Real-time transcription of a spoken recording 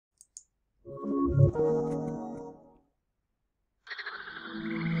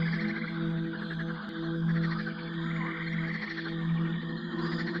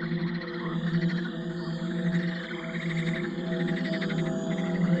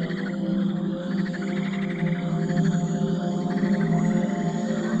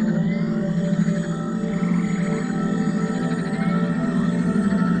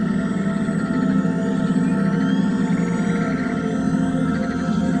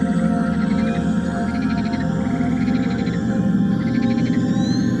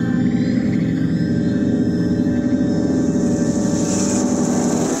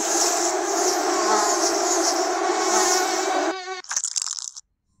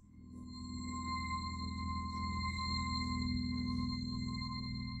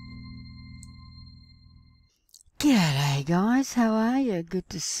G'day guys, how are you? Good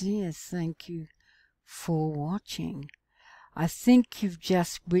to see you. Thank you for watching. I think you've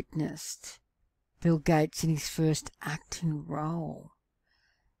just witnessed Bill Gates in his first acting role.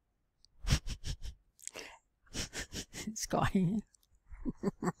 This guy here.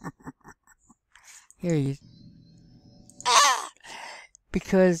 Here he is.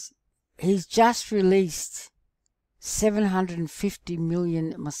 Because he's just released 750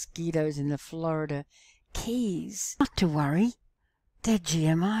 million mosquitoes in the Florida Keys. Not to worry, they're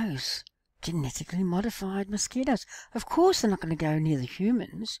GMOs, genetically modified mosquitoes. Of course they're not going to go near the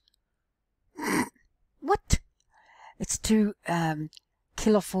humans. What? It's to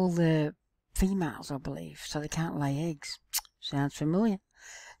kill off all the females, I believe, so they can't lay eggs. Sounds familiar.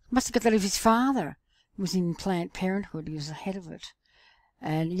 Must have got that of his father. He was in Planned Parenthood. He was the head of it.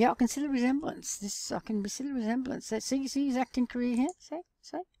 And yeah, I can see the resemblance. I can see the resemblance. See his acting career here? See?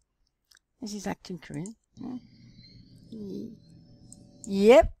 This is his acting career.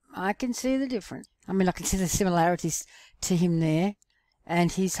 Yep, I can see the difference. I mean, I can see the similarities to him there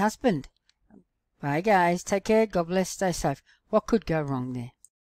and his husband. Bye guys, take care, God bless, stay safe. What could go wrong there?